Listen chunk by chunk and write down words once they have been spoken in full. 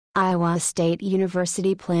Iowa State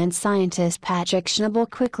University plant scientist Patrick Schnabel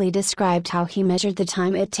quickly described how he measured the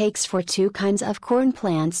time it takes for two kinds of corn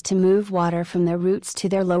plants to move water from their roots to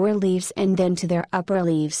their lower leaves and then to their upper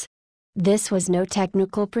leaves. This was no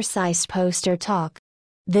technical precise poster talk.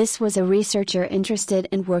 This was a researcher interested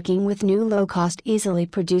in working with new low-cost easily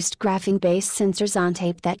produced graphene-based sensors on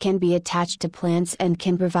tape that can be attached to plants and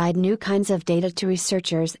can provide new kinds of data to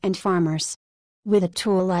researchers and farmers. With a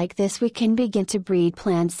tool like this we can begin to breed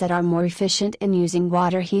plants that are more efficient in using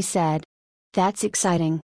water, he said. That's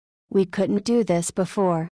exciting. We couldn't do this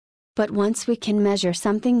before. But once we can measure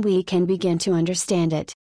something we can begin to understand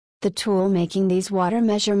it. The tool making these water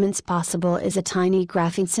measurements possible is a tiny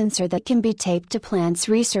graphene sensor that can be taped to plants.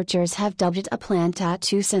 Researchers have dubbed it a plant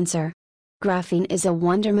tattoo sensor. Graphene is a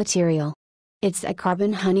wonder material. It's a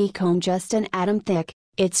carbon honeycomb just an atom thick,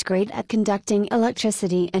 it's great at conducting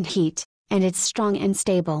electricity and heat, and it's strong and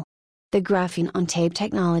stable. The graphene-on-tape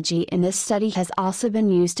technology in this study has also been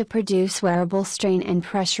used to produce wearable strain and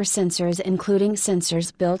pressure sensors, including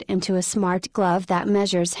sensors built into a smart glove that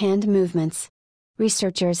measures hand movements.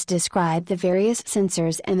 Researchers describe the various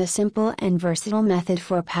sensors and the simple and versatile method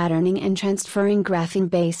for patterning and transferring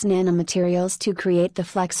graphene-based nanomaterials to create the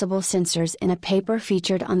flexible sensors in a paper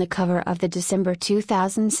featured on the cover of the December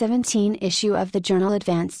 2017 issue of the journal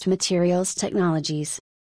Advanced Materials Technologies.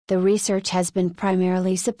 The research has been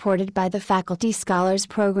primarily supported by the Faculty Scholars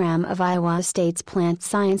Program of Iowa State's Plant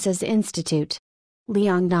Sciences Institute.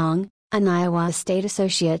 Liang Dong, an Iowa State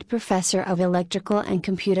Associate Professor of Electrical and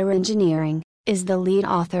Computer Engineering, is the lead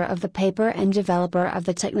author of the paper and developer of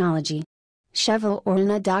the technology. Cheval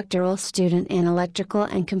Orton, a doctoral student in Electrical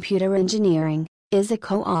and Computer Engineering, is a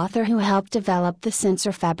co-author who helped develop the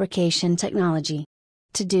sensor fabrication technology.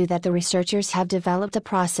 To do that, the researchers have developed a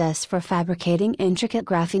process for fabricating intricate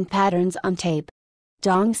graphene patterns on tape.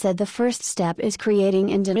 Dong said the first step is creating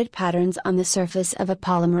indented patterns on the surface of a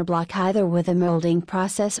polymer block either with a molding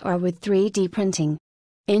process or with 3D printing.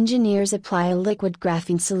 Engineers apply a liquid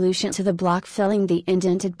graphene solution to the block, filling the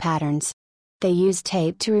indented patterns. They use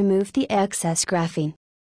tape to remove the excess graphene.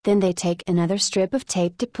 Then they take another strip of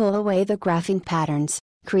tape to pull away the graphene patterns,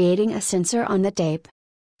 creating a sensor on the tape.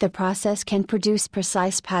 The process can produce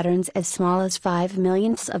precise patterns as small as 5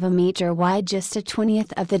 millionths of a meter wide, just a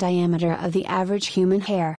 20th of the diameter of the average human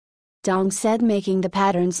hair. Dong said making the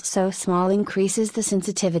patterns so small increases the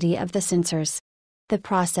sensitivity of the sensors. The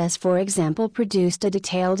process, for example, produced a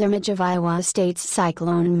detailed image of Iowa State's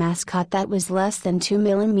cyclone mascot that was less than 2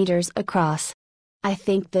 millimeters across. I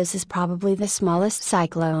think this is probably the smallest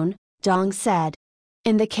cyclone, Dong said.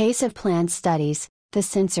 In the case of plant studies, the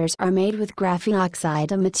sensors are made with graphene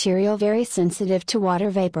oxide, a material very sensitive to water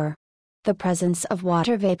vapor. The presence of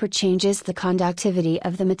water vapor changes the conductivity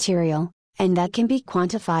of the material, and that can be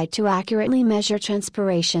quantified to accurately measure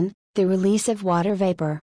transpiration, the release of water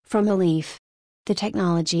vapor, from a leaf. The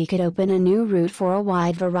technology could open a new route for a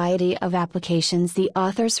wide variety of applications, the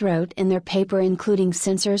authors wrote in their paper, including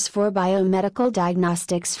sensors for biomedical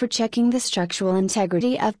diagnostics for checking the structural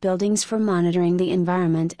integrity of buildings, for monitoring the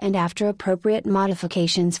environment, and after appropriate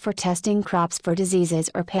modifications for testing crops for diseases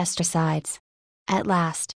or pesticides. At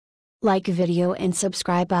last. Like video and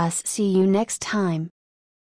subscribe us. See you next time.